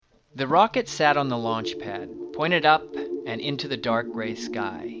The rocket sat on the launch pad, pointed up and into the dark gray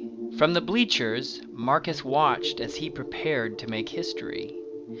sky. From the bleachers, Marcus watched as he prepared to make history.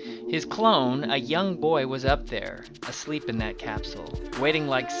 His clone, a young boy, was up there, asleep in that capsule, waiting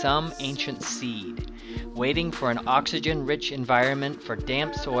like some ancient seed, waiting for an oxygen-rich environment, for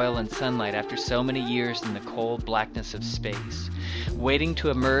damp soil and sunlight after so many years in the cold blackness of space, waiting to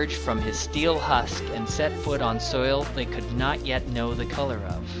emerge from his steel husk and set foot on soil they could not yet know the color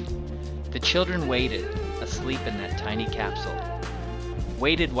of. The children waited, asleep in that tiny capsule.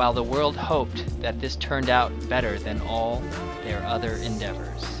 Waited while the world hoped that this turned out better than all their other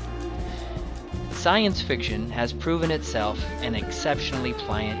endeavors. Science fiction has proven itself an exceptionally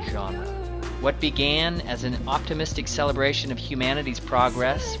pliant genre. What began as an optimistic celebration of humanity's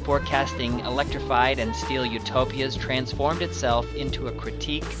progress, forecasting electrified and steel utopias, transformed itself into a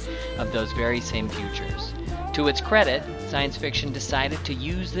critique of those very same futures. To its credit, science fiction decided to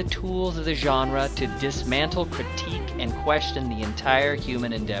use the tools of the genre to dismantle, critique, and question the entire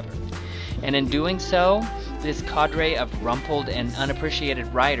human endeavor. And in doing so, this cadre of rumpled and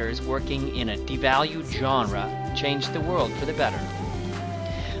unappreciated writers working in a devalued genre changed the world for the better.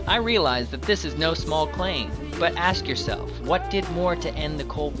 I realize that this is no small claim, but ask yourself, what did more to end the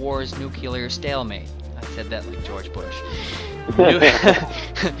Cold War's nuclear stalemate? I said that like George Bush.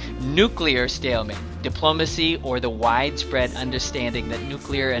 Nuclear stalemate, diplomacy, or the widespread understanding that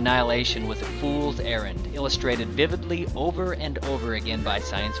nuclear annihilation was a fool's errand, illustrated vividly over and over again by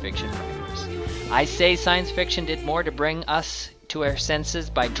science fiction writers. I say science fiction did more to bring us to our senses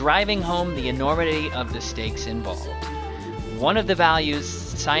by driving home the enormity of the stakes involved. One of the values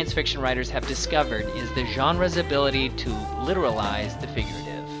science fiction writers have discovered is the genre's ability to literalize the figurative.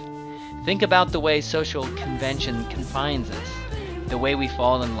 Think about the way social convention confines us, the way we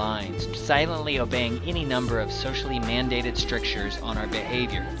fall in line, silently obeying any number of socially mandated strictures on our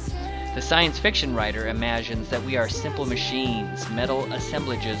behavior. The science fiction writer imagines that we are simple machines, metal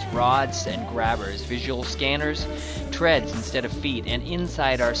assemblages, rods and grabbers, visual scanners, treads instead of feet, and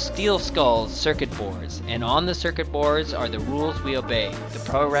inside our steel skulls, circuit boards. And on the circuit boards are the rules we obey, the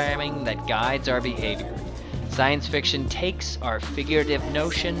programming that guides our behavior. Science fiction takes our figurative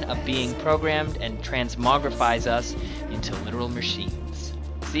notion of being programmed and transmogrifies us into literal machines.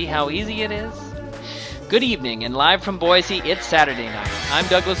 See how easy it is? Good evening, and live from Boise, it's Saturday night. I'm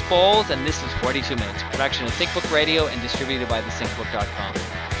Douglas Bowles, and this is 42 Minutes, production of ThinkBook Radio and distributed by thesyncbook.com.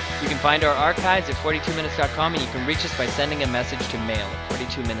 You can find our archives at 42minutes.com, and you can reach us by sending a message to mail at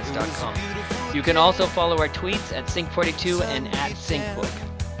 42minutes.com. You can also follow our tweets at Sync42 and at SyncBook.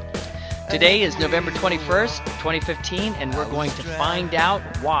 Today is November 21st, 2015, and we're going to find out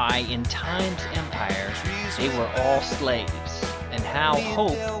why in Time's empire they were all slaves, and how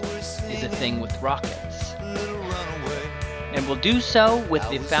hope is a thing with rockets. And we'll do so with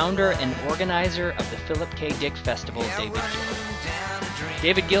the founder and organizer of the Philip K. Dick Festival, David Gill.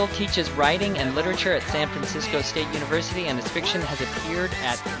 David Gill teaches writing and literature at San Francisco State University, and his fiction has appeared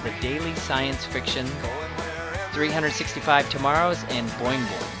at the Daily Science Fiction, 365 Tomorrows, and Boing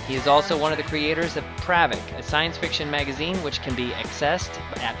Boing. He is also one of the creators of Pravik, a science fiction magazine which can be accessed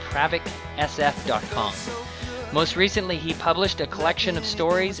at praviksf.com. Most recently, he published a collection of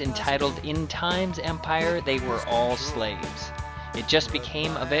stories entitled In Time's Empire, They Were All Slaves. It just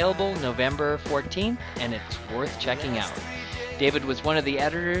became available November 14th, and it's worth checking out. David was one of the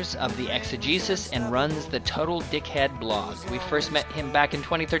editors of The Exegesis and runs the Total Dickhead blog. We first met him back in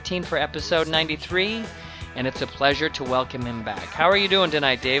 2013 for episode 93, and it's a pleasure to welcome him back. How are you doing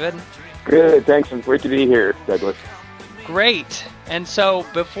tonight, David? Good, thanks. I'm great to be here, Douglas. Great. And so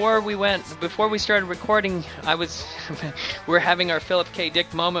before we started recording, we're having our Philip K.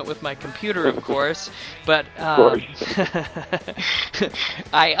 Dick moment with my computer, of course, but Of course.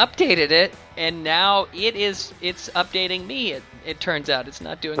 I updated it, and now it's updating me. It turns out it's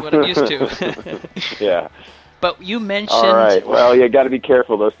not doing what it used to. Yeah. But you mentioned... All right. Well, you got to be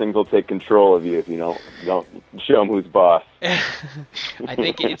careful. Those things will take control of you if you don't show them who's boss. I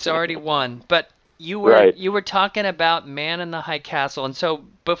think it's already won. But you were talking about Man in the High Castle, and so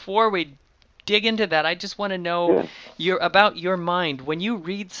before we dig into that, I just want to know about your mind. When you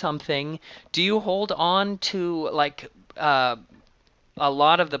read something, do you hold on to a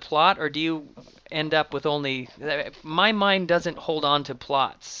lot of the plot, or do you end up with only... My mind doesn't hold on to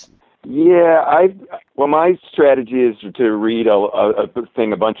plots. Yeah, my strategy is to read a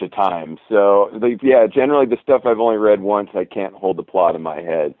thing a bunch of times. So, generally the stuff I've only read once, I can't hold the plot in my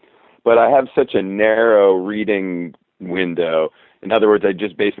head. But I have such a narrow reading window. In other words, I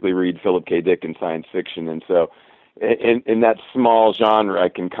just basically read Philip K. Dick and science fiction. And so in that small genre, I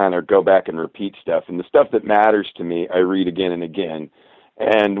can kind of go back and repeat stuff. And the stuff that matters to me, I read again and again.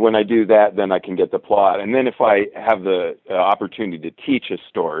 And when I do that, then I can get the plot. And then if I have the opportunity to teach a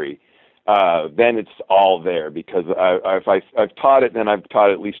story, then it's all there, because I've taught it, then I've taught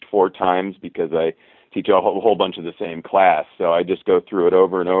it at least 4 times, because I teach a whole bunch of the same class. So I just go through it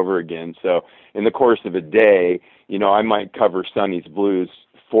over and over again. So in the course of a day, I might cover Sonny's Blues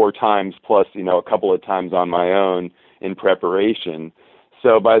 4 times plus, a couple of times on my own in preparation.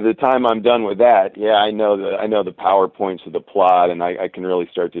 So by the time I'm done with that, I know the PowerPoints of the plot, and I can really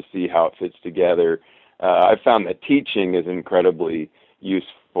start to see how it fits together. I've found that teaching is incredibly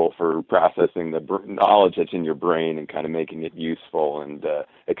useful for processing the knowledge that's in your brain and kind of making it useful and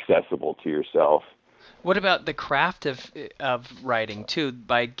accessible to yourself. What about the craft of writing too?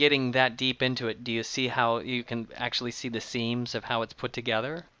 By getting that deep into it, do you see how you can actually see the seams of how it's put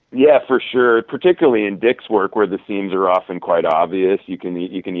together? Yeah, for sure. Particularly in Dick's work, where the seams are often quite obvious. You can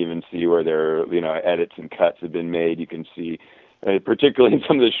even see where there edits and cuts have been made. You can see, particularly in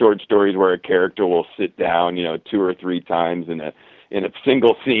some of the short stories, where a character will sit down 2 or 3 times in a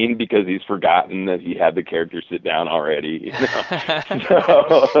single scene because he's forgotten that he had the character sit down already.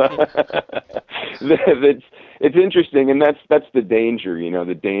 So it's interesting, and that's the danger.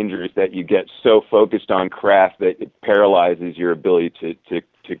 The danger is that you get so focused on craft that it paralyzes your ability to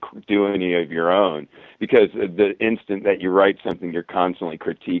do any of your own, because the instant that you write something, you're constantly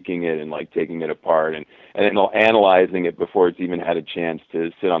critiquing it and taking it apart and then analyzing it before it's even had a chance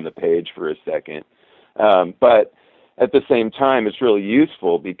to sit on the page for a second. But at the same time, it's really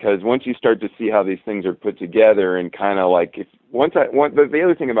useful, because once you start to see how these things are put together, and kind of the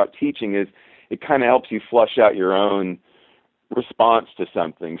other thing about teaching is it kind of helps you flush out your own response to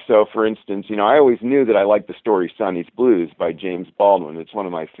something. So, for instance, I always knew that I liked the story Sonny's Blues by James Baldwin. It's one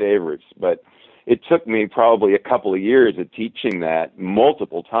of my favorites, but it took me probably a couple of years of teaching that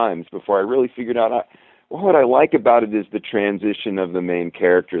multiple times before I really figured out what I like about it is the transition of the main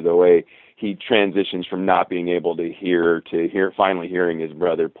character, the way he transitions from not being able to hear to finally hearing his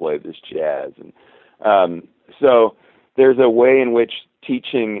brother play this jazz. And so there's a way in which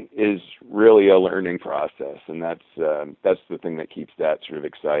teaching is really a learning process, and that's the thing that keeps that sort of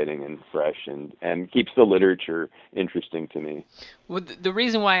exciting and fresh and keeps the literature interesting to me. Well, the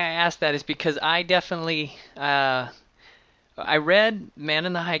reason why I asked that is because I definitely I read Man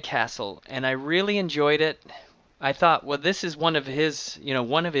in the High Castle, and I really enjoyed it. I thought, well, this is one of his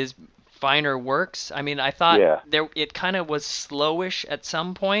finer works. I mean, I thought it kind of was slowish at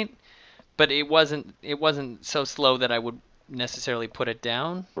some point, but it wasn't so slow that I would necessarily put it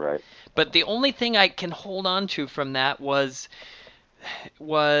down. Right. But the only thing I can hold on to from that was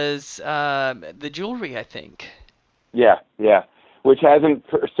the jewelry, I think. Yeah, which hasn't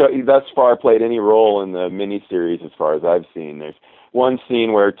thus far played any role in the miniseries as far as I've seen. There's one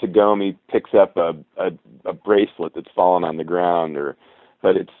scene where Tagomi picks up a bracelet that's fallen on the ground,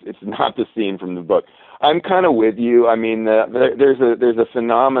 but it's not the scene from the book. I'm kind of with you. I mean, there's a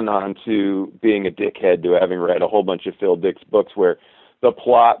phenomenon to being a dickhead, to having read a whole bunch of Phil Dick's books, where the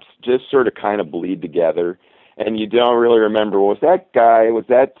plots just sort of kind of bleed together, and you don't really remember, was that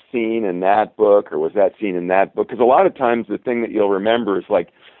scene in that book, or was that scene in that book? Because a lot of times the thing that you'll remember is like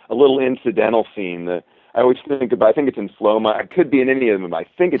a little incidental scene. I always think it's in Flow My, it could be in any of them, I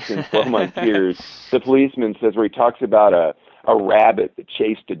think it's in Flow My Tears. The policeman says, where he talks about a rabbit that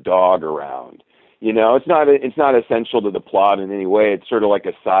chased a dog around. It's not essential to the plot in any way. It's sort of like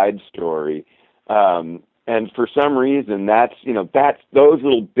a side story. And for some reason, that's those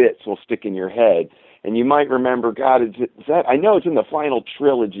little bits will stick in your head. And you might remember, God, is that? I know it's in the final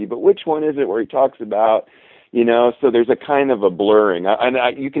trilogy, but which one is it where he talks about, so there's a kind of a blurring.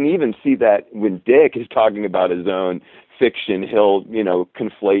 You can even see that when Dick is talking about his own fiction, he'll,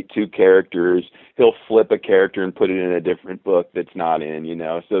 conflate 2 characters. He'll flip a character and put it in a different book that's not in,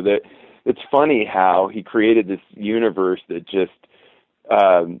 so that it's funny how he created this universe that just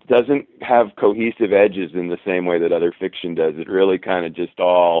doesn't have cohesive edges in the same way that other fiction does. It really kind of just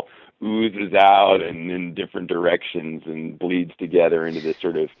all oozes out and in different directions and bleeds together into this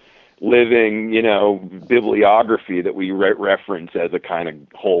sort of living, bibliography that we reference as a kind of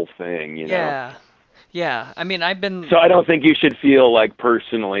whole thing, Yeah, I mean, So I don't think you should feel like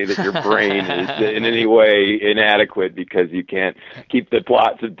personally that your brain is in any way inadequate because you can't keep the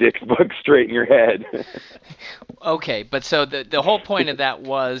plots of Dick's books straight in your head. Okay, but so the whole point of that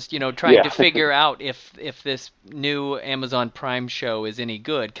was, trying to figure out if this new Amazon Prime show is any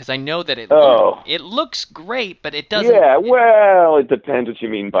good, because I know that it looks great, but it doesn't. Yeah, well, it depends what you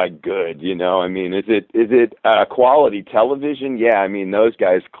mean by good. I mean, is it quality television? Yeah, I mean, those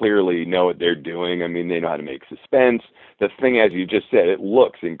guys clearly know what they're doing. I mean, they know how to make suspense. The thing, as you just said, it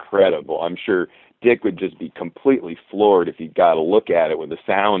looks incredible. I'm sure Dick would just be completely floored if he got a look at it with the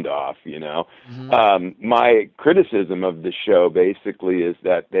sound off, you know. My criticism of the show basically is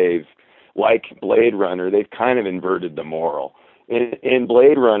that they've, like Blade Runner, they've kind of inverted the moral. In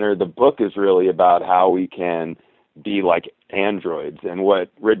Blade Runner, the book is really about how we can be like androids, and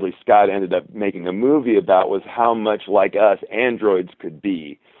what Ridley Scott ended up making a movie about was how much like us androids could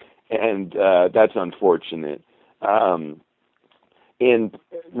be, and that's unfortunate. In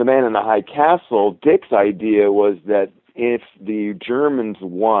The Man in the High Castle, Dick's idea was that if the Germans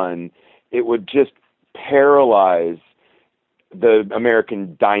won, it would just paralyze the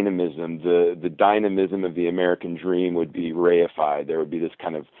American dynamism. The dynamism of the American dream would be reified. There would be this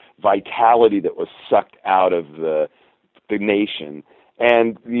kind of vitality that was sucked out of the nation.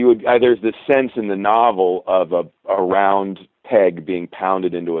 And you would, there's this sense in the novel of a round peg being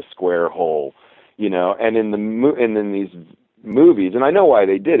pounded into a square hole, you know. And in these movies, and I know why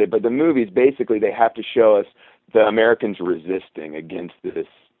they did it, but the movies basically, they have to show us the Americans resisting against this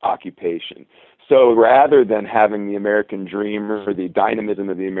occupation. So rather than having the American dream or the dynamism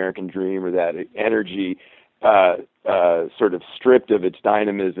of the American dream or that energy sort of stripped of its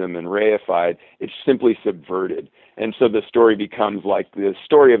dynamism and reified, it's simply subverted. And so the story becomes like the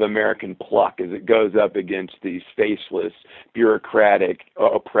story of American pluck as it goes up against these faceless, bureaucratic,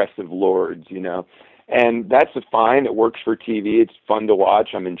 oppressive lords, you know. And that's fine. It works for TV. It's fun to watch.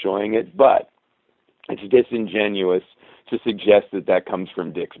 I'm enjoying it. But it's disingenuous to suggest that comes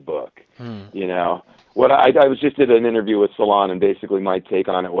from Dick's book. You know, what I was just at an interview with Salon, and basically my take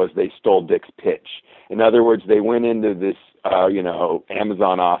on it was they stole Dick's pitch. In other words, they went into this, you know,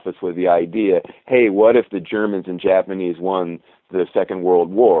 Amazon office with the idea, hey, what if the Germans and Japanese won the Second World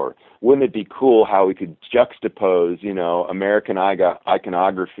War? Wouldn't it be cool how we could juxtapose, you know, American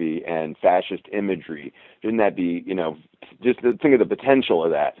iconography and fascist imagery? Didn't that be, you know, just think of the potential of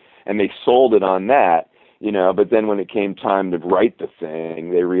that. And they sold it on that. You know, but then when it came time to write the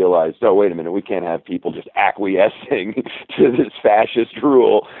thing, they realized, oh, wait a minute, we can't have people just acquiescing to this fascist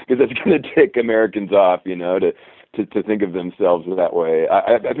rule because that's going to tick Americans off, you know, to think of themselves that way.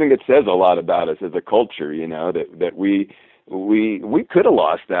 I think it says a lot about us as a culture, you know, that we could have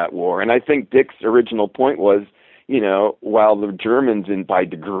lost that war. And I think Dick's original point was, you know, while the Germans by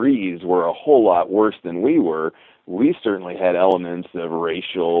degrees were a whole lot worse than we were, we certainly had elements of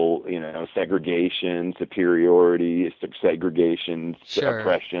racial, you know, segregation, superiority, segregation,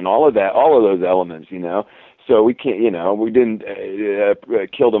 oppression, all of those elements, you know. So we can't, you know, we didn't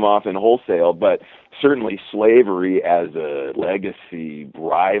kill them off in wholesale, but certainly slavery as a legacy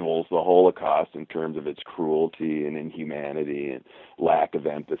rivals the Holocaust in terms of its cruelty and inhumanity and lack of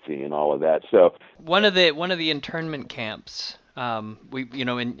empathy and all of that. So one of the internment camps, we, you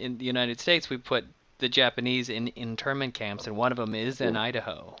know, in the United States, we put the Japanese in internment camps, and one of them is in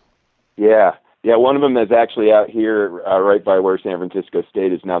Idaho. Yeah, one of them is actually out here, right by where San Francisco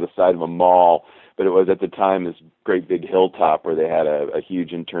State is now, the side of a mall, but it was at the time this great big hilltop where they had a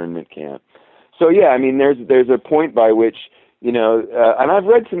huge internment camp. So yeah, I mean, there's a point by which, you know, and I've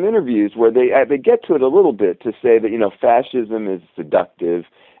read some interviews where they get to it a little bit to say that, you know, fascism is seductive,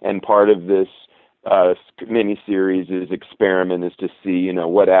 and part of this miniseries' experiment is to see, you know,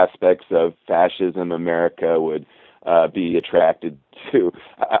 what aspects of fascism America would be attracted to.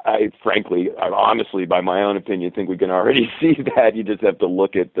 I honestly, by my own opinion, think we can already see that. You just have to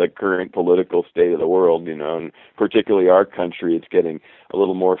look at the current political state of the world, you know, and particularly our country. It's getting a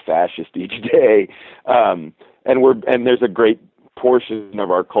little more fascist each day, and there's a great portion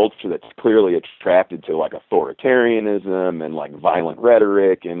of our culture that's clearly attracted to like authoritarianism and like violent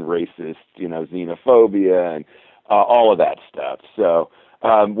rhetoric and racist, you know, xenophobia and all of that stuff. So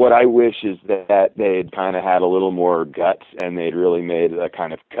what I wish is that they'd kind of had a little more guts and they'd really made a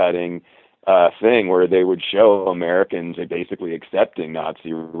kind of cutting thing where they would show Americans basically accepting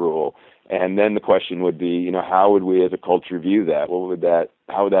Nazi rule. And then the question would be, you know, how would we as a culture view that?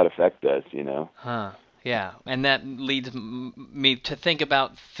 How would that affect us, you know? Huh. Yeah, and that leads me to think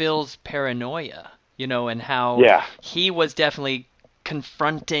about Phil's paranoia, you know, and how he was definitely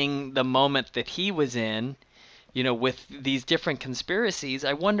confronting the moment that he was in, you know, with these different conspiracies.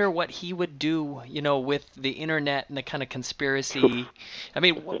 I wonder what he would do, you know, with the internet and the kind of conspiracy. I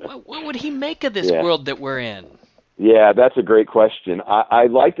mean, what would he make of this world that we're in? Yeah, that's a great question. I'd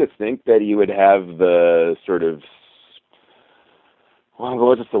like to think that he would have the sort of, well,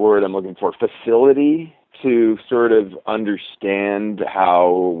 what's the word I'm looking for? Facility to sort of understand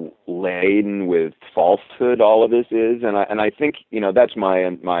how laden with falsehood all of this is, and I think, you know, that's my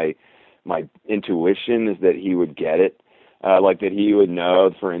intuition is that he would get it. like that he would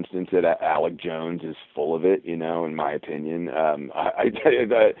know, for instance, that Alec Jones is full of it, in my opinion. I tell you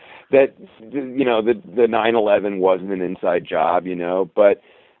that the 9/11 wasn't an inside job, but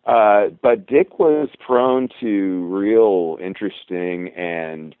Dick was prone to real interesting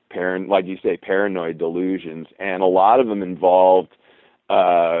and like you say, paranoid delusions, and a lot of them involved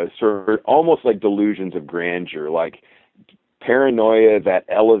sort of almost like delusions of grandeur, like paranoia that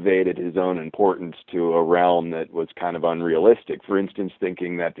elevated his own importance to a realm that was kind of unrealistic. For instance,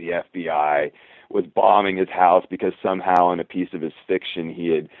 thinking that the FBI was bombing his house because somehow in a piece of his fiction he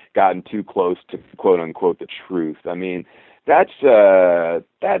had gotten too close to quote unquote the truth. I mean, that's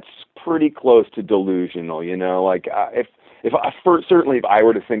pretty close to delusional, Like certainly if I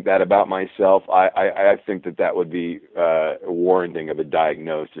were to think that about myself, I think that would be warranting of a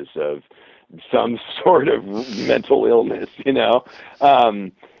diagnosis of some sort of mental illness, But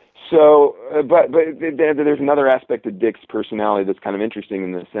there's another aspect of Dick's personality that's kind of interesting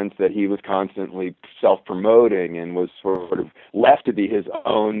in the sense that he was constantly self-promoting and was sort of left to be his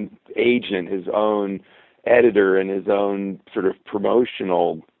own agent, his own editor, and his own sort of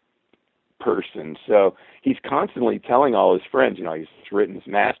promotional person. So he's constantly telling all his friends, he's written his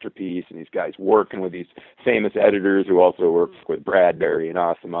masterpiece, and he's working with these famous editors who also work with Bradbury and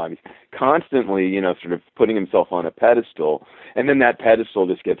Asimov. He's constantly, sort of putting himself on a pedestal, and then that pedestal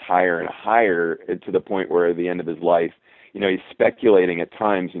just gets higher and higher to the point where at the end of his life, he's speculating at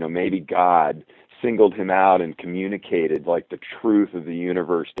times, maybe God singled him out and communicated like the truth of the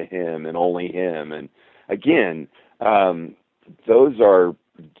universe to him and only him. And again, those are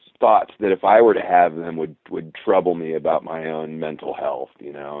thoughts that if I were to have them would trouble me about my own mental health,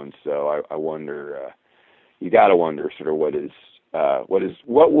 and so I wonder, you got to wonder sort of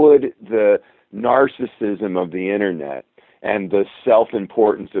what would the narcissism of the internet and the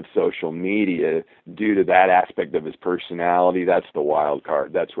self-importance of social media do to that aspect of his personality. That's the wild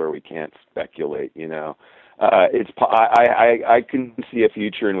card. That's where we can't speculate, I can see a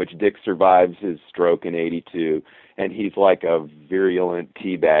future in which Dick survives his stroke in '82, and he's like a virulent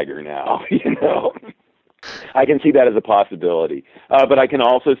teabagger now, I can see that as a possibility. But I can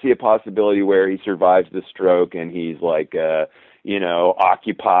also see a possibility where he survives the stroke and he's like,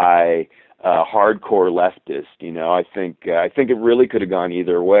 Occupy, hardcore leftist. I think it really could have gone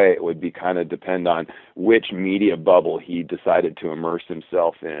either way. It would be kind of depend on which media bubble he decided to immerse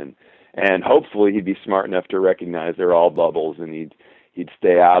himself in. And hopefully he'd be smart enough to recognize they're all bubbles, and he'd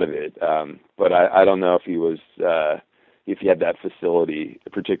stay out of it. But I don't know if if he had that facility,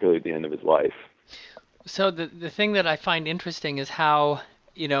 particularly at the end of his life. So the thing that I find interesting is how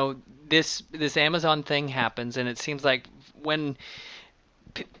this Amazon thing happens, and it seems like when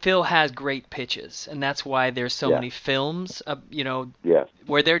Phil has great pitches, and that's why there's so many films,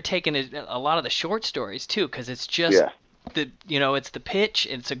 where they're taking a lot of the short stories too, because it's just. It's the pitch.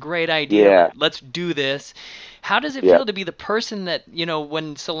 It's a great idea. Yeah. Let's do this. How does it feel to be the person that,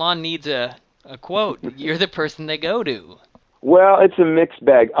 when Salon needs a quote, you're the person they go to? Well, it's a mixed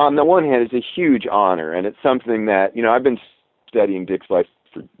bag. On the one hand, it's a huge honor, and it's something that, I've been studying Dick's life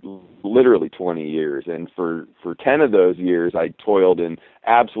for literally 20 years, and for 10 of those years, I toiled in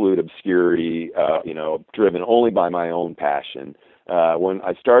absolute obscurity, driven only by my own passion. When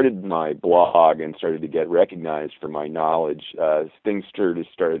I started my blog and started to get recognized for my knowledge, things started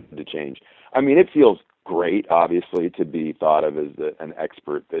to change. I mean, it feels great, obviously, to be thought of as an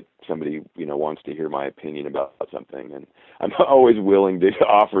expert, that somebody, wants to hear my opinion about something. And I'm always willing to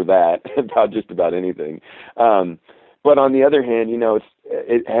offer that about just about anything. But on the other hand,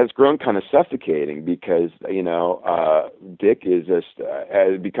 it has grown kind of suffocating because, Dick is just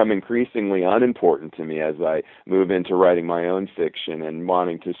has become increasingly unimportant to me as I move into writing my own fiction and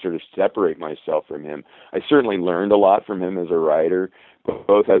wanting to sort of separate myself from him. I certainly learned a lot from him as a writer,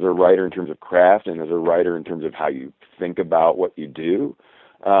 both as a writer in terms of craft and as a writer in terms of how you think about what you do.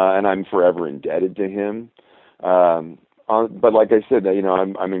 And I'm forever indebted to him. But like I said,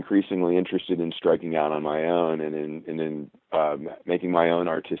 I'm increasingly interested in striking out on my own and in making my own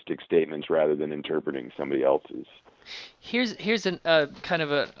artistic statements rather than interpreting somebody else's. Here's a kind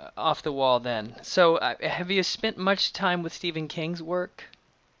of a off the wall then. So have you spent much time with Stephen King's work?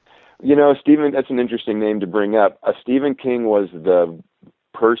 Stephen, that's an interesting name to bring up. Stephen King was the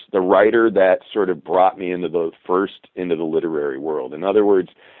writer that sort of brought me into the literary world. In other words,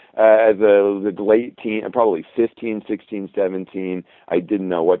 as the late teen, probably 15, 16, 17, I didn't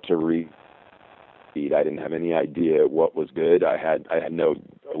know what to read. I didn't have any idea what was good. I had no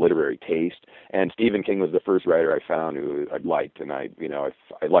literary taste, and Stephen King was the first writer I found who I liked, and I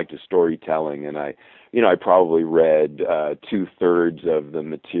liked his storytelling, and I probably read 2/3 of the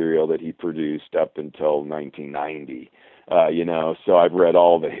material that he produced up until 1990. So I've read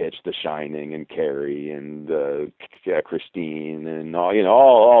all the hits, The Shining and Carrie and Christine and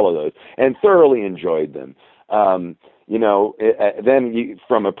all of those, and thoroughly enjoyed them. Then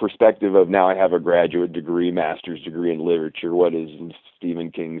from a perspective of now I have a graduate degree, master's degree in literature, what is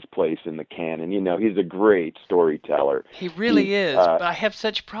Stephen King's place in the canon? He's a great storyteller. He really is, but I have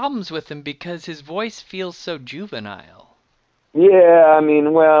such problems with him because his voice feels so juvenile. Yeah,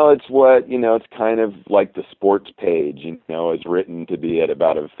 it's kind of like the sports page, it's written to be at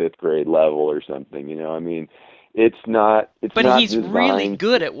about a fifth grade level or something, it's not But he's designed. really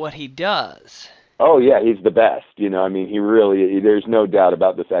good at what he does. Oh yeah, he's the best, he really, there's no doubt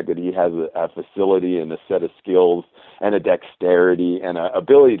about the fact that he has a facility and a set of skills and a dexterity and an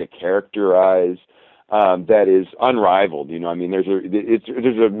ability to characterize that is unrivaled. There's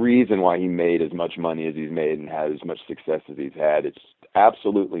a reason why he made as much money as he's made and had as much success as he's had. It's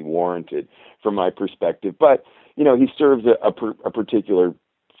absolutely warranted from my perspective. But he serves a particular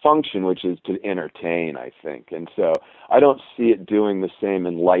function, which is to entertain, I think. And so I don't see it doing the same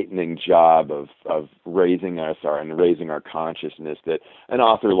enlightening job of raising us and raising our consciousness that an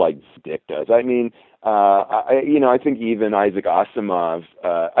author like Dick does. I think even Isaac Asimov,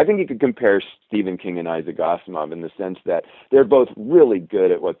 I think you could compare Stephen King and Isaac Asimov in the sense that they're both really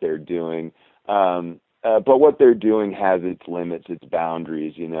good at what they're doing. But what they're doing has its limits, its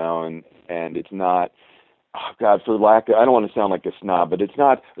boundaries, and it's not, oh God, I don't want to sound like a snob, but it's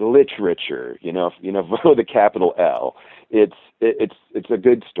not literature, with a capital L. It's a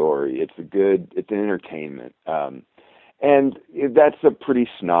good story. It's an entertainment. And that's a pretty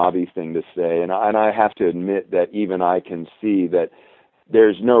snobby thing to say. And I have to admit that even I can see that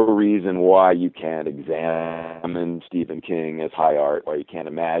there's no reason why you can't examine Stephen King as high art, why you can't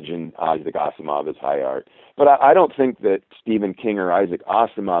imagine Isaac Asimov as high art. But I don't think that Stephen King or Isaac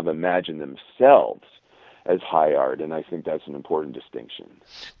Asimov imagine themselves as high art, and I think that's an important distinction.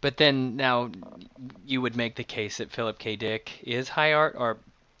 But then now you would make the case that Philip K. Dick is high art, or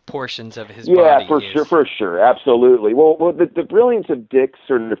portions of his body for sure, absolutely. Well, the brilliance of Dick's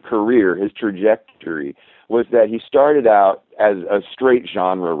sort of career, his trajectory, was that he started out as a straight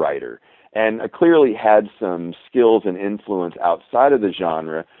genre writer, and clearly had some skills and influence outside of the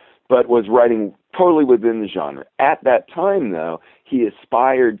genre, but was writing totally within the genre. At that time, though, he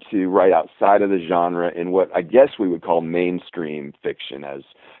aspired to write outside of the genre in what I guess we would call mainstream fiction, as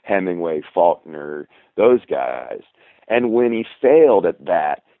Hemingway, Faulkner, those guys. And when he failed at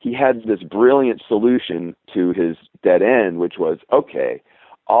that, he had this brilliant solution to his dead end, which was, okay,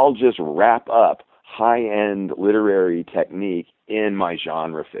 I'll just wrap up high-end literary technique in my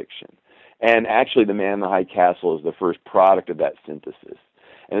genre fiction. And actually, The Man in the High Castle is the first product of that synthesis.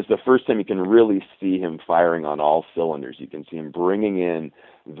 And it's the first time you can really see him firing on all cylinders. You can see him bringing in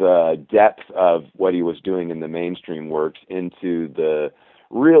the depth of what he was doing in the mainstream works into the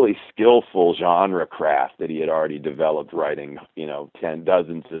really skillful genre craft that he had already developed, writing,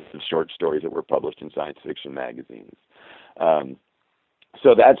 dozens of short stories that were published in science fiction magazines.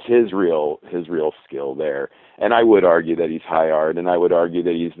 So that's his real skill there. And I would argue that he's high art, and I would argue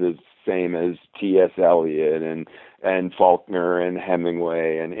that he's the same as T.S. Eliot and Faulkner and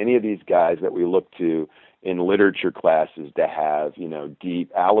Hemingway and any of these guys that we look to in literature classes to have,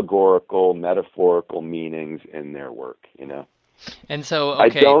 deep allegorical, metaphorical meanings in their work, And so,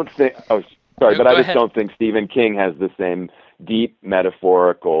 okay. I don't think, I just ahead. don't think Stephen King has the same deep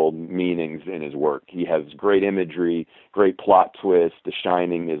metaphorical meanings in his work. He has great imagery, great plot twists. The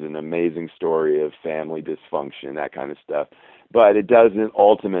Shining is an amazing story of family dysfunction, that kind of stuff. But it doesn't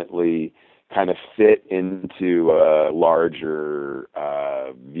ultimately kind of fit into a larger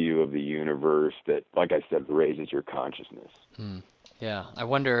view of the universe that, like I said, raises your consciousness. Yeah, I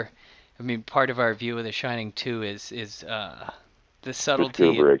wonder. Part of our view of The Shining too is the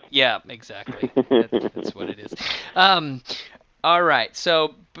subtlety. Yeah, exactly. That's what it is. All right.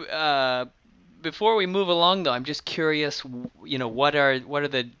 So before we move along, though, I'm just curious. What are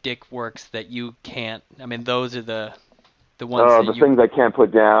the Dick works that you can't? Those are the ones that things I can't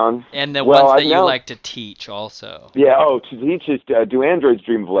put down. And the ones that you like to teach also. Yeah, to teach is Do Androids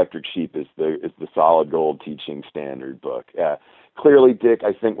Dream of Electric Sheep is the solid gold teaching standard book. Clearly, Dick,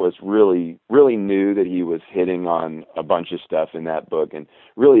 I think, was really, really knew that he was hitting on a bunch of stuff in that book, and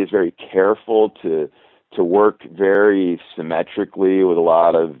really is very careful to work very symmetrically with a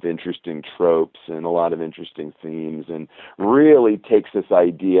lot of interesting tropes and a lot of interesting themes, and really takes this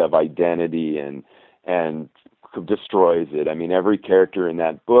idea of identity and destroys it. Every character in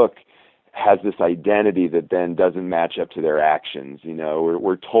that book has this identity that then doesn't match up to their actions.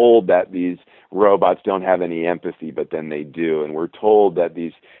 We're told that these robots don't have any empathy, but then they do. And we're told that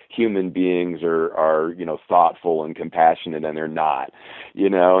these human beings are thoughtful and compassionate, and they're not,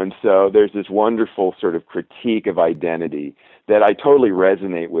 and so there's this wonderful sort of critique of identity that I totally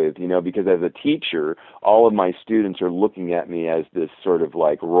resonate with, because as a teacher, all of my students are looking at me as this sort of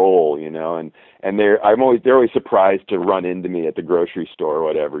like role, and they're always surprised to run into me at the grocery store or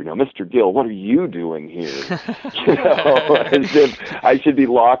whatever, Mr. Gill, what are you doing here? As if I should be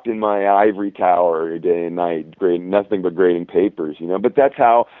locked in my ivory tower day and night, nothing but grading papers, but that's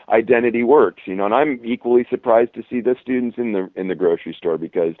how identity works, and I'm equally surprised to see the students in the grocery store,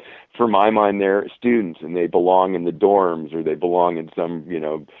 because for my mind they're students and they belong in the dorms, or they belong in some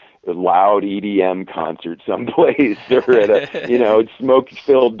loud EDM concert someplace, or at a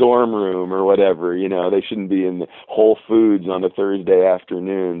smoke-filled dorm room or whatever. They shouldn't be in the Whole Foods on a Thursday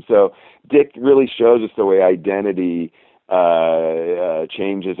afternoon. So Dick really shows us the way identity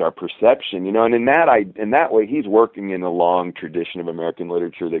changes our perception, and in that way, he's working in a long tradition of American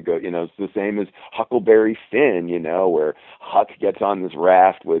literature that it's the same as Huckleberry Finn, where Huck gets on this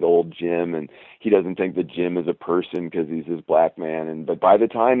raft with old Jim, and he doesn't think that Jim is a person because he's his black man, but by the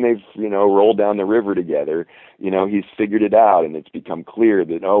time they've, rolled down the river together, he's figured it out, and it's become clear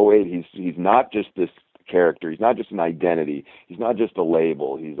that, oh wait, he's not just this character, he's not just an identity, he's not just a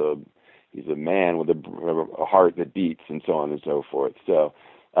label, he's a man with a heart that beats, and so on and so forth. So,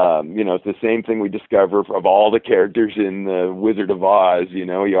 it's the same thing we discover of all the characters in the Wizard of Oz. He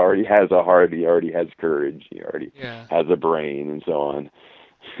already has a heart, he already has courage, he already has a brain, and so on.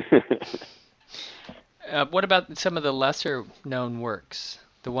 What about some of the lesser known works?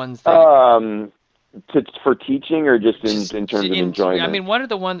 The ones that... for teaching, or just in terms of enjoyment? I mean, what are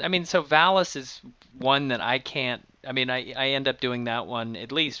the ones? I mean, so Valis is one that I can't. I mean, I end up doing that one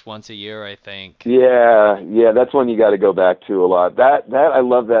at least once a year, I think. Yeah, that's one you got to go back to a lot. That I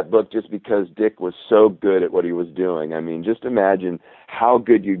love that book just because Dick was so good at what he was doing. I mean, just imagine how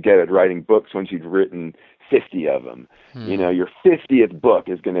good you'd get at writing books once you'd written 50 of them. Your 50th book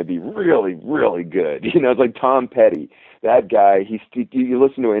is going to be really, really good. It's like Tom Petty. That guy, you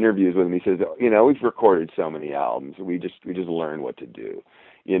listen to interviews with him, he says, we've recorded so many albums, we just learned what to do.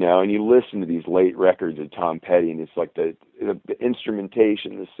 And you listen to these late records of Tom Petty, and it's like the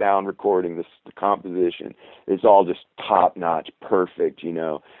instrumentation, the sound recording, the composition, it's all just top-notch, perfect,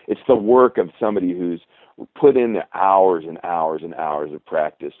 It's the work of somebody who's put in the hours and hours and hours of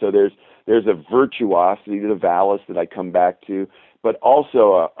practice. So there's a virtuosity to the Valis that I come back to, but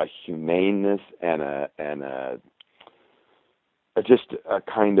also a humaneness and just a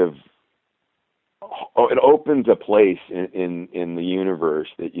kind of, it opens a place in the universe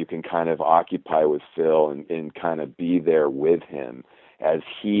that you can kind of occupy with Phil and kind of be there with him as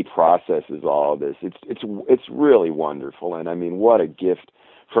he processes all of this. It's really wonderful, and I mean, what a gift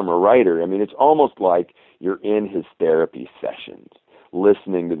from a writer. I mean, it's almost like you're in his therapy sessions,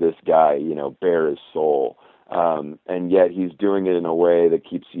 listening to this guy, bare his soul. And yet he's doing it in a way that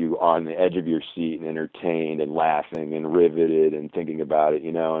keeps you on the edge of your seat and entertained and laughing and riveted and thinking about it,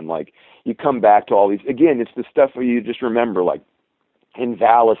 and like you come back to all these, again, it's the stuff where you just remember, like in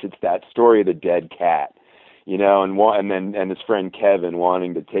Valis, it's that story of the dead cat, and his friend Kevin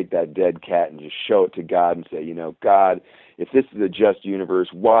wanting to take that dead cat and just show it to God and say, God, if this is a just universe,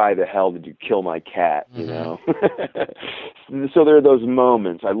 why the hell did you kill my cat? So there are those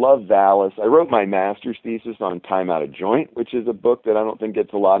moments. I love Valis. I wrote my master's thesis on Time Out of Joint, which is a book that I don't think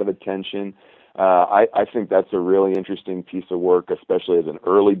gets a lot of attention. I think that's a really interesting piece of work, especially as an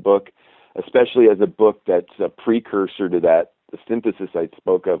early book, especially as a book that's a precursor to that the synthesis I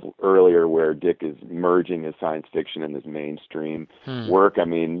spoke of earlier, where Dick is merging his science fiction and his mainstream work. I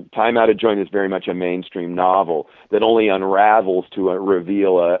mean, Time Out of Joint is very much a mainstream novel that only unravels to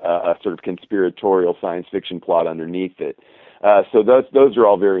reveal a sort of conspiratorial science fiction plot underneath it. So those are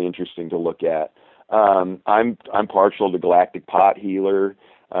all very interesting to look at. I'm partial to Galactic Pot Healer.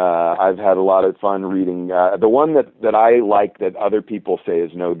 I've had a lot of fun reading. The one that I like that other people say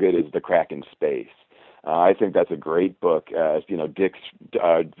is no good is The Crack in Space. I think that's a great book. Dick's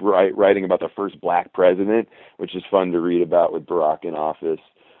writing about the first black president, which is fun to read about with Barack in office.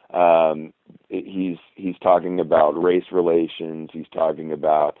 He's talking about race relations. He's talking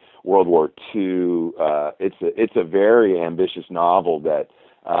about World War II. It's a very ambitious novel that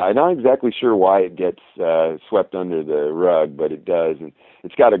I'm not exactly sure why it gets swept under the rug, but it does. And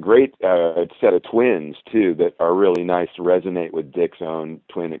it's got a great set of twins too that are really nice to resonate with Dick's own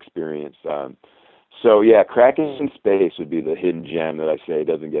twin experience. So yeah, Crack in Space would be the hidden gem that I say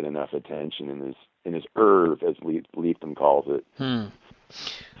doesn't get enough attention in his oeuvre, as Leatham calls it.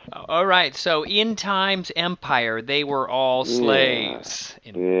 All right. So in Time's empire, they were all Yeah. slaves.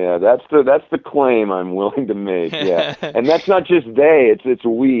 Yeah, that's the claim I'm willing to make. Yeah. And that's not just they, it's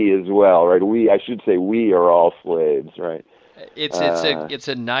we as well, right? I should say we are all slaves, right? Uh It's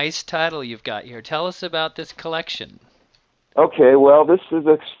a nice title you've got here. Tell us about this collection. Okay, well, this is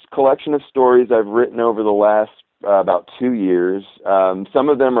a collection of stories I've written over the last about 2 years. Some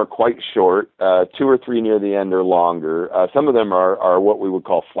of them are quite short, two or three near the end are longer. Some of them are what we would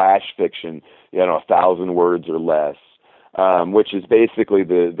call flash fiction, 1,000 words or less, which is basically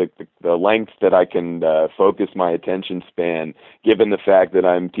the length that I can focus my attention span, given the fact that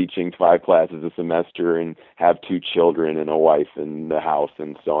I'm teaching 5 classes a semester and have 2 children and a wife and a house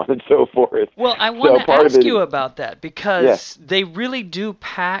and so on and so forth. Well, I want So to part of ask it, you about that yeah. because they really do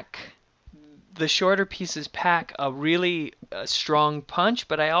pack, the shorter pieces pack a really strong punch,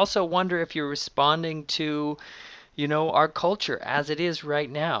 but I also wonder if you're responding to, our culture as it is right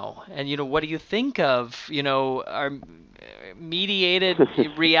now. And, what do you think of, our mediated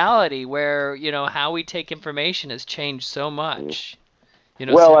reality where, how we take information has changed so much?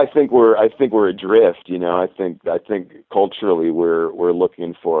 Well, I think we're adrift. I think culturally we're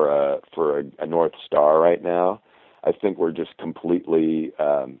looking for a North Star right now. I think we're just completely,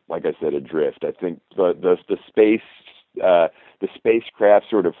 like I said, adrift. I think the spacecraft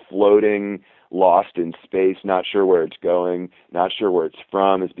sort of floating, lost in space, not sure where it's going, not sure where it's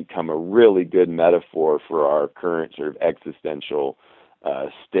from, has become a really good metaphor for our current sort of existential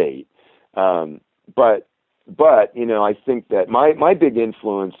state. Um, but I think that my big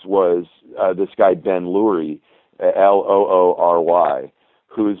influence was this guy Ben Lurie, Loory,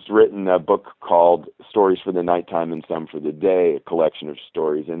 who's written a book called Stories for the Nighttime and Some for the Day, a collection of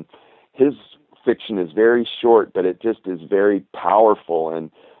stories. And his fiction is very short, but it just is very powerful,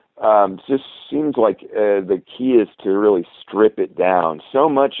 and just seems like the key is to really strip it down. So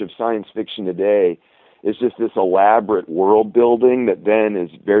much of science fiction today is just this elaborate world building that then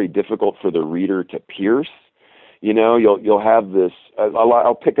is very difficult for the reader to pierce. You'll have this.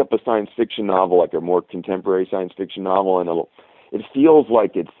 I'll pick up a science fiction novel, like a more contemporary science fiction novel, and it feels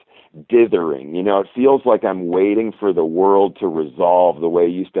like it's dithering. It feels like I'm waiting for the world to resolve the way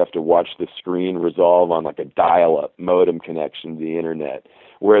you used to have to watch the screen resolve on like a dial-up modem connection to the internet,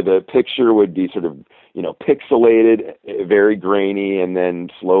 where the picture would be sort of, pixelated, very grainy, and then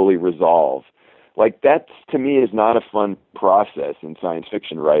slowly resolve. Like that, to me, is not a fun process in science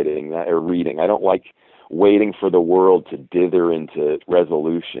fiction writing or reading. I don't like waiting for the world to dither into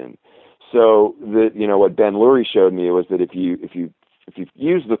resolution. So what Ben Lurie showed me was that if you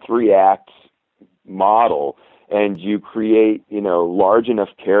use the 3 acts model and you create large enough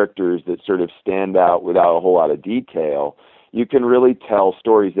characters that sort of stand out without a whole lot of detail, you can really tell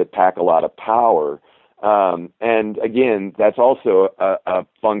stories that pack a lot of power. And again, that's also a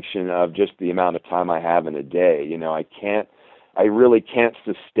function of just the amount of time I have in a day. I really can't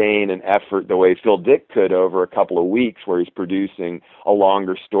sustain an effort the way Phil Dick could over a couple of weeks where he's producing a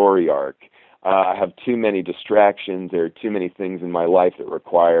longer story arc. I have too many distractions. There are too many things in my life that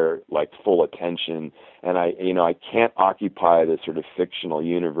require like full attention, and I can't occupy this sort of fictional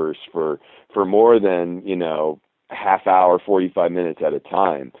universe for more than a half hour, 45 minutes at a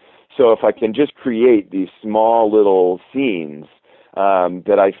time. So if I can just create these small little scenes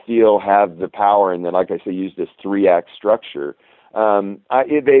that I feel have the power, and then, like I say, use this 3-act structure.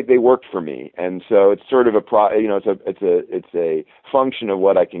 They work for me, and so it's sort of it's a function of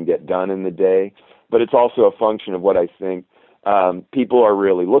what I can get done in the day, but it's also a function of what I think people are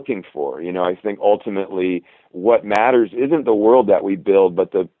really looking for. I think ultimately what matters isn't the world that we build,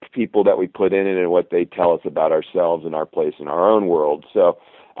 but the people that we put in it and what they tell us about ourselves and our place in our own world. So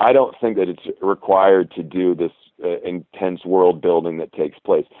I don't think that it's required to do this intense world building that takes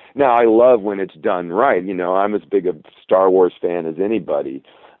place. Now, I love when it's done right. I'm as big a Star Wars fan as anybody.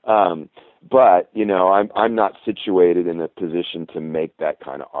 But I'm not situated in a position to make that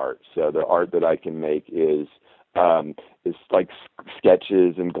kind of art. So the art that I can make is like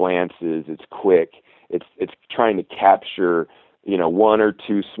sketches and glances. It's quick. It's trying to capture one or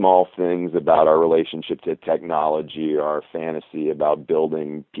two small things about our relationship to technology, or our fantasy about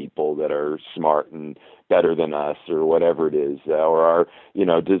building people that are smart and better than us, or whatever it is, or our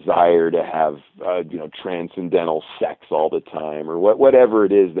desire to have transcendental sex all the time, or whatever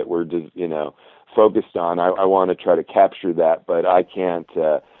it is that we're just focused on. I want to try to capture that, but I can't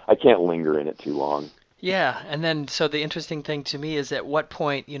linger in it too long. Yeah, and then so the interesting thing to me is at what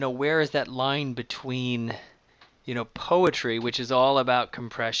point, where is that line between, poetry, which is all about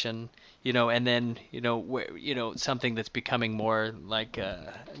compression, and then something that's becoming more like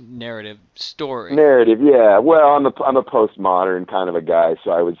a narrative story. Narrative, yeah. Well, I'm a postmodern kind of a guy,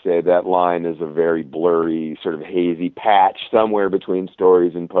 so I would say that line is a very blurry, sort of hazy patch somewhere between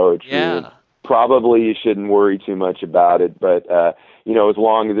stories and poetry. And Yeah. probably you shouldn't worry too much about it, but as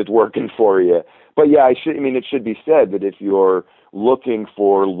long as it's working for you. But yeah, it should be said that if you're looking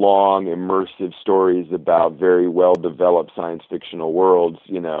for long, immersive stories about very well developed science fictional worlds,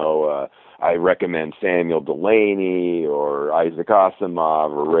 I recommend Samuel Delany or Isaac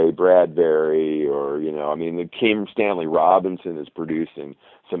Asimov or Ray Bradbury or, Kim Stanley Robinson is producing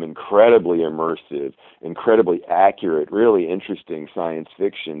some incredibly immersive, incredibly accurate, really interesting science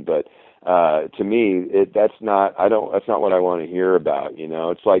fiction. But to me, that's not what I want to hear about.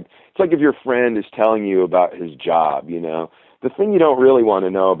 It's like if your friend is telling you about his job, the thing you don't really want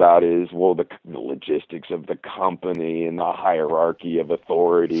to know about is, well, the logistics of the company and the hierarchy of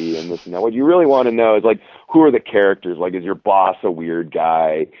authority and this and that. What you really want to know is, like, who are the characters? Like, is your boss a weird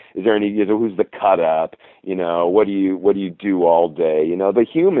guy? Is there any, who's the cut up? What do you do all day? The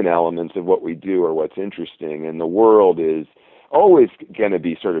human elements of what we do are what's interesting, and the world is always going to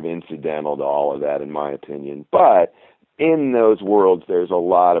be sort of incidental to all of that, in my opinion. But in those worlds, there's a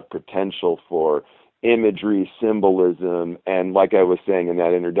lot of potential for imagery, symbolism, and, like I was saying in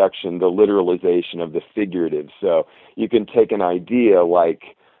that introduction, the literalization of the figurative. So you can take an idea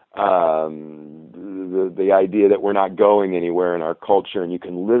like the idea that we're not going anywhere in our culture, and you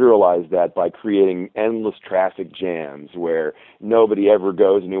can literalize that by creating endless traffic jams where nobody ever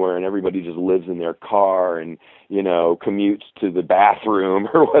goes anywhere and everybody just lives in their car and commutes to the bathroom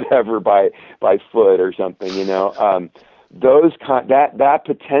or whatever by foot or something. That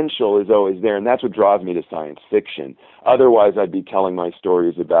potential is always there, and that's what draws me to science fiction. Otherwise, I'd be telling my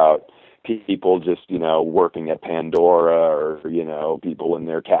stories about people just, working at Pandora or, people in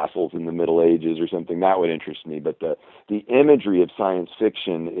their castles in the Middle Ages or something. That would interest me. But the imagery of science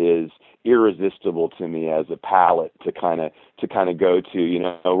fiction is irresistible to me as a palette to kind of go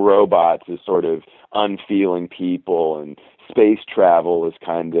to. Robots as sort of unfeeling people, and space travel is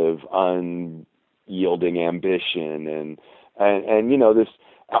kind of unyielding ambition, and this.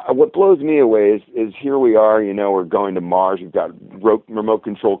 What blows me away is here we are, we're going to Mars. We've got remote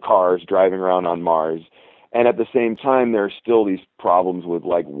control cars driving around on Mars. And at the same time, there are still these problems with,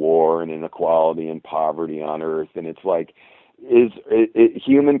 like, war and inequality and poverty on Earth. And it's like, is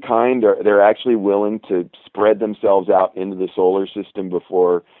humankind, they're actually willing to spread themselves out into the solar system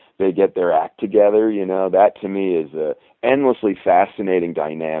before they get their act together? That to me is a endlessly fascinating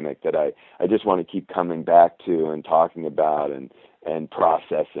dynamic that I just want to keep coming back to and talking about and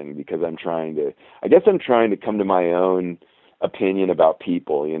processing, because I'm trying to come to my own opinion about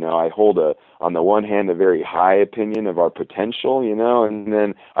people. I hold on the one hand, a very high opinion of our potential, and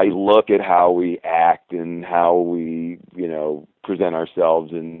then I look at how we act and how we, present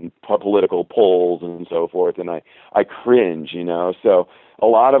ourselves in political polls and so forth, and I cringe, So a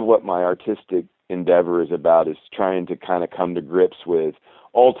lot of what my artistic endeavor is about is trying to kind of come to grips with,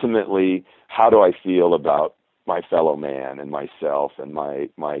 ultimately, how do I feel about my fellow man and myself and my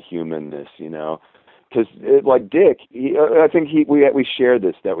humanness, because like Dick, I think we share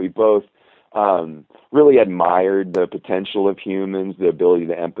this, that we both really admired the potential of humans, the ability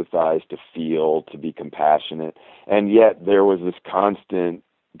to empathize, to feel, to be compassionate, and yet there was this constant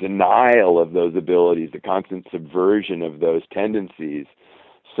denial of those abilities, the constant subversion of those tendencies.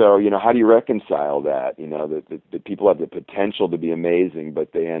 So, how do you reconcile that? That people have the potential to be amazing,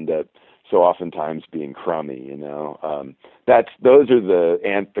 but they end up so oftentimes being crummy. Those are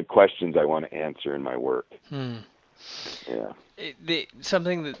the questions I want to answer in my work. Yeah.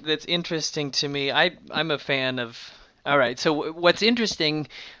 Something that's interesting to me. I'm a fan of. All right. So what's interesting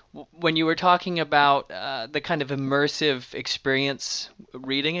when you were talking about the kind of immersive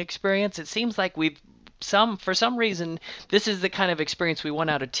reading experience, it seems like for some reason, this is the kind of experience we want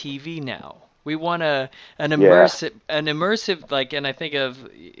out of TV now. We want an immersive, like, and I think of,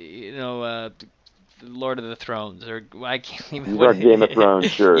 Lord of the Thrones, or I can't even. Game of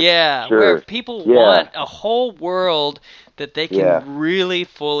Thrones, sure. Yeah, sure. Where people want a whole world that they can really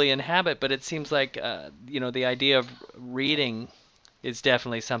fully inhabit, but it seems like, the idea of reading is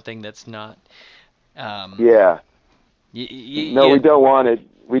definitely something that's not. We don't want it.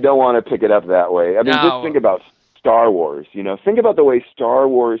 We don't want to pick it up that way. I mean, just think about Star Wars. Think about the way Star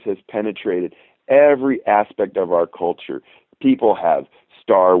Wars has penetrated every aspect of our culture. People have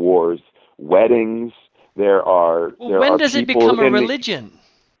Star Wars weddings. When does it become a religion?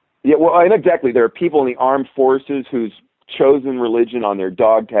 Exactly. There are people in the armed forces whose chosen religion on their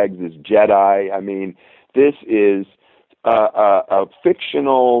dog tags is Jedi. I mean, this is a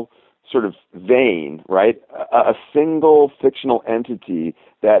fictional sort of vein, right? A single fictional entity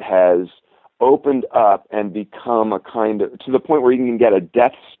that has opened up and become a kind of, to the point where you can get a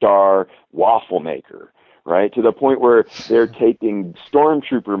Death Star waffle maker, right? To the point where they're taking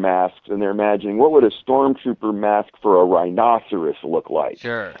stormtrooper masks and they're imagining, what would a stormtrooper mask for a rhinoceros look like?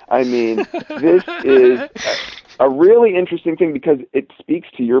 Sure. I mean, this is a really interesting thing because it speaks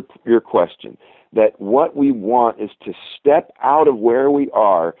to your question, that what we want is to step out of where we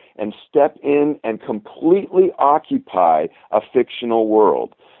are and step in and completely occupy a fictional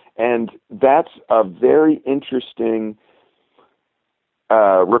world. And that's a very interesting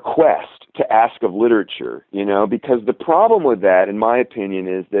request to ask of literature, because the problem with that, in my opinion,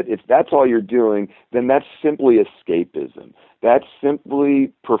 is that if that's all you're doing, then that's simply escapism. That's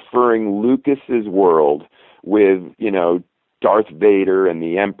simply preferring Lucas's world with, Darth Vader and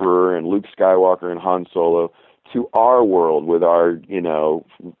the Emperor and Luke Skywalker and Han Solo to our world with our,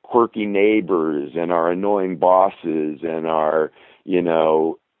 quirky neighbors and our annoying bosses and our,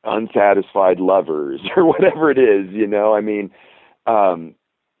 unsatisfied lovers or whatever it is, I mean, I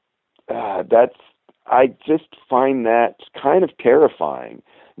just find that kind of terrifying,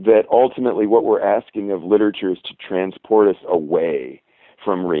 that ultimately what we're asking of literature is to transport us away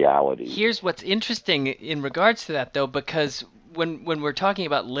from reality. Here's what's interesting in regards to that, though, because when we're talking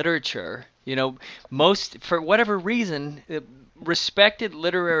about literature, most, for whatever reason, respected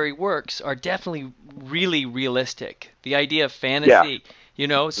literary works are definitely really realistic. The idea of fantasy,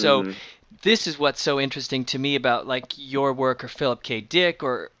 so this is what's so interesting to me about like your work or Philip K. Dick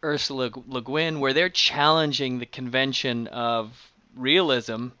or Ursula Le Guin, where they're challenging the convention of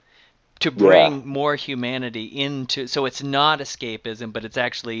realism to bring more humanity into, so it's not escapism, but it's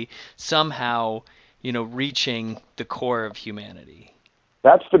actually somehow, reaching the core of humanity.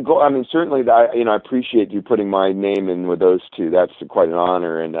 That's the goal. I mean, certainly, I appreciate you putting my name in with those two. That's quite an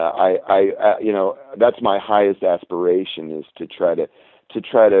honor, and I that's my highest aspiration, is to try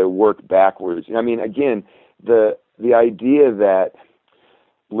to work backwards. I mean, again, the idea that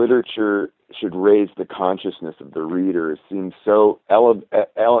literature should raise the consciousness of the reader seems so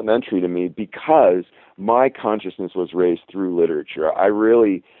elementary to me, because my consciousness was raised through literature. I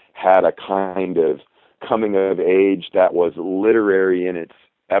really had a kind of coming of age that was literary in its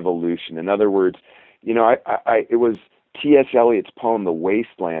evolution. In other words, it was T.S. Eliot's poem The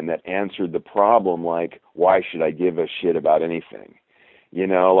Wasteland that answered the problem, like, why should I give a shit about anything?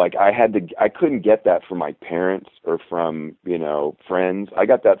 I couldn't get that from my parents or from, friends. I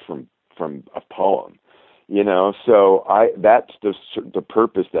got that from a poem, so that's the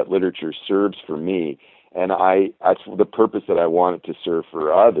purpose that literature serves for me. And that's the purpose that I want it to serve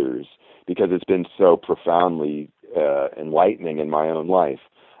for others, because it's been so profoundly enlightening in my own life.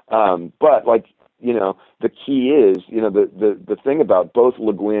 But the key is, the thing about both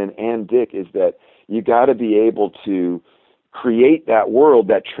Le Guin and Dick is that you got to be able to create that world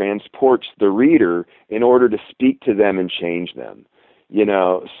that transports the reader in order to speak to them and change them.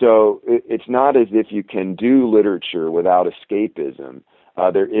 So it's not as if you can do literature without escapism.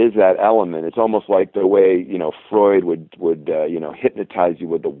 There is that element. It's almost like the way, Freud would hypnotize you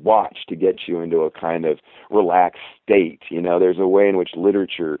with the watch to get you into a kind of relaxed state. There's a way in which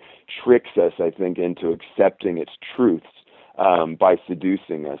literature tricks us, I think, into accepting its truths by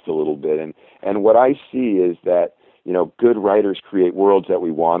seducing us a little bit. And what I see is that, good writers create worlds that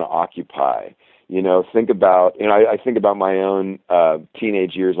we want to occupy. Think about, I think about my own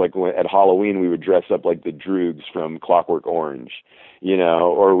teenage years, like at Halloween we would dress up like the Droogs from Clockwork Orange,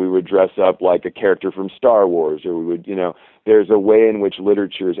 or we would dress up like a character from Star Wars, or we would, there's a way in which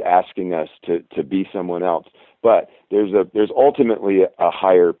literature is asking us to be someone else. But there's ultimately a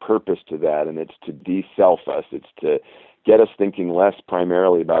higher purpose to that, and it's to de-self us. It's to get us thinking less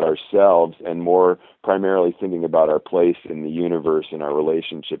primarily about ourselves and more primarily thinking about our place in the universe and our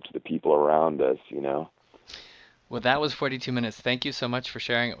relationship to the people around us, Well, that was 42 minutes. Thank you so much for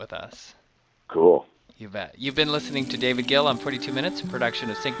sharing it with us. Cool. You bet. You've been listening to David Gill on 42 Minutes, a production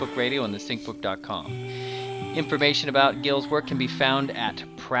of SyncBook Radio and thesyncbook.com. Information about Gill's work can be found at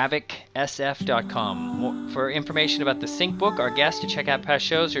pravicsf.com. For information about the SyncBook, our guests, to check out past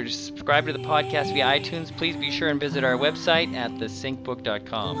shows, or to subscribe to the podcast via iTunes, please be sure and visit our website at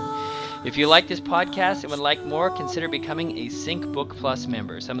thesyncbook.com. If you like this podcast and would like more, consider becoming a SyncBook Plus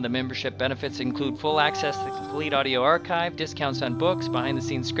member. Some of the membership benefits include full access to the complete audio archive, discounts on books,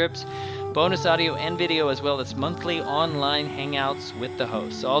 behind-the-scenes scripts, bonus audio and video, as well as monthly online hangouts with the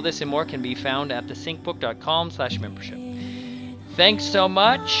hosts. All this and more can be found at thesyncbook.com/membership. Thanks so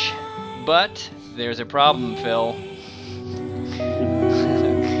much, but there's a problem, Phil.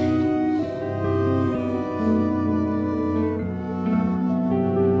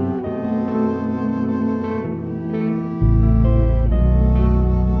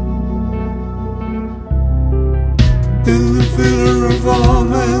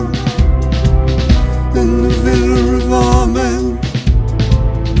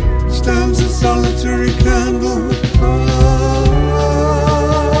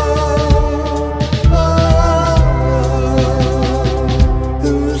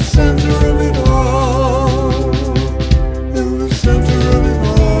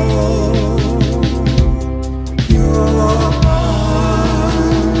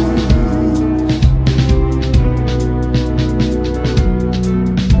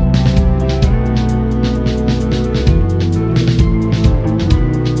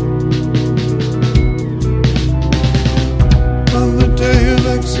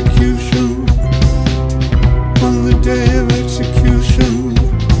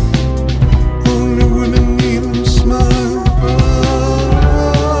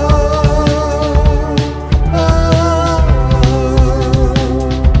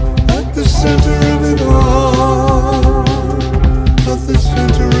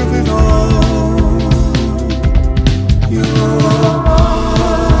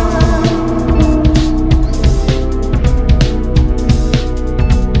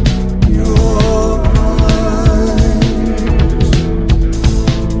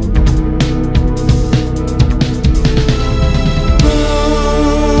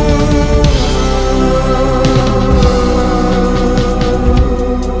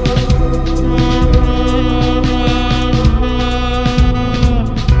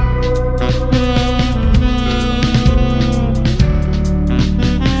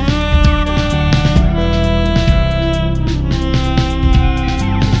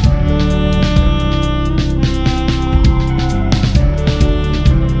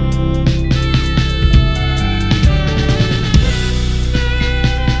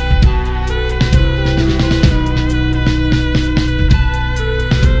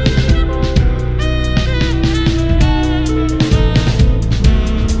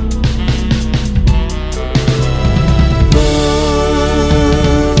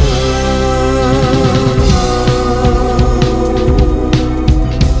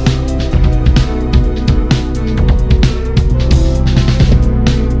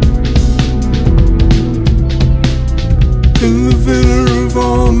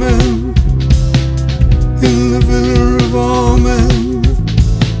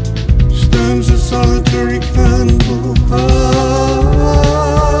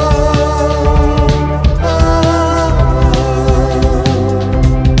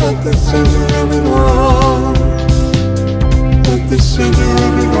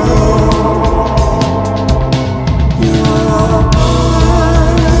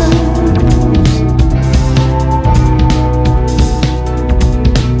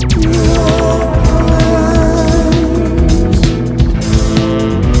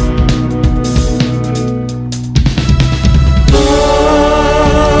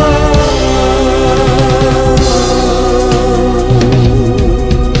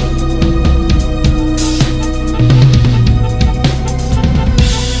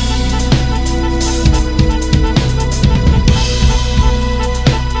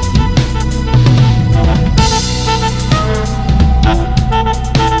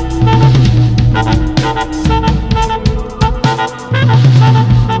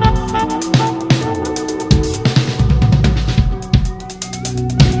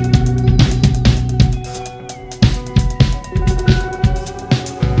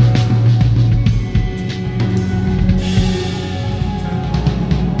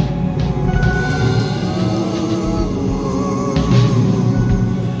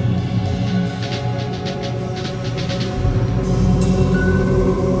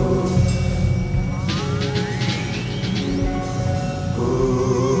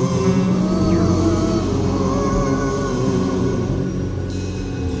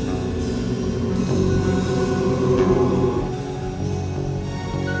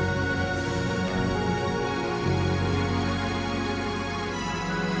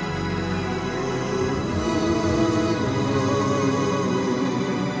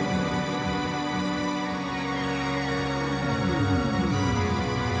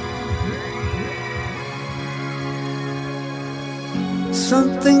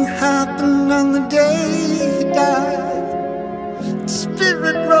 Something happened on the day he died.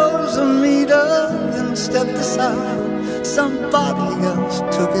 Spirit rose a meter and stepped aside. Somebody else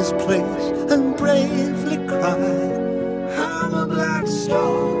took his place and bravely cried, I'm a black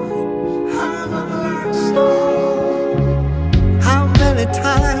star, I'm a black star. How many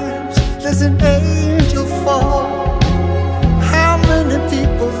times does an angel fall? How many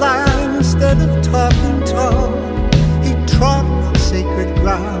people lie instead of talking tall? He trod on sacred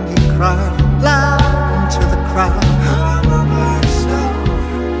ground, he cried loud into the crowd, I'm a black star,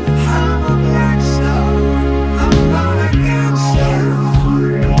 I'm a black star, I'm not against you.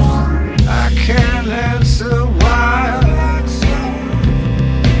 I can't answer why,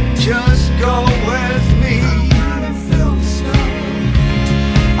 just go